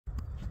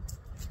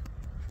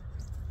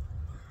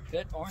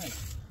Good morning.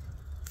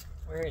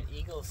 We're at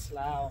Eagle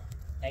Slough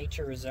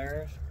Nature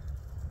Reserve,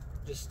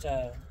 just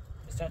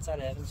outside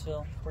of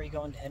Evansville, before you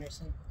go into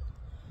Henderson.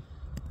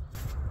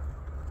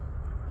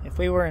 If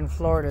we were in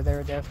Florida, there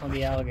would definitely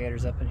be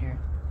alligators up in here.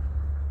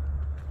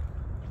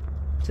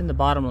 It's in the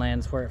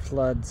bottomlands where it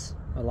floods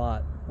a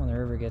lot when the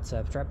river gets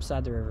up. It's right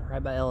beside the river,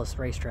 right by Ellis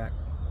Racetrack.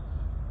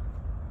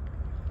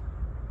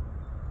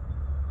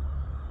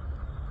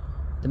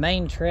 The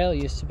main trail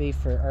used to be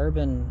for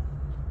an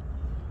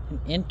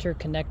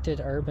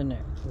interconnected urban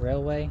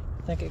railway,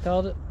 I think it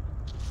called it.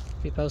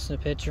 I'll be posting a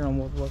picture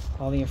on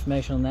all the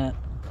information on that.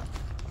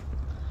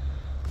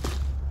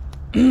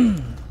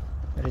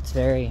 But it's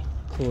very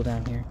cool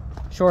down here.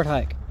 Short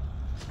hike.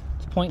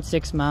 It's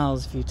 0.6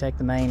 miles if you take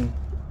the main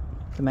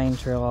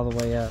trail all the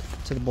way up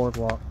to the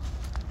boardwalk.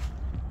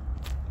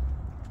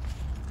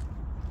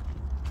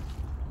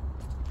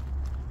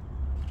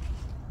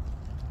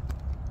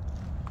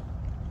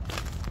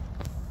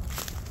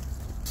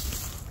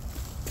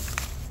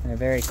 And a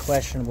very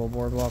questionable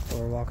boardwalk that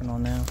we're walking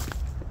on now.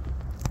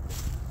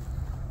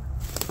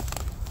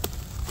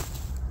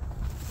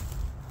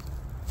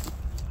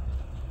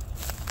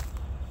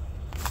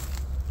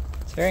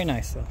 It's very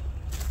nice though.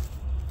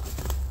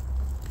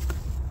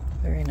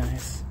 Very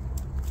nice.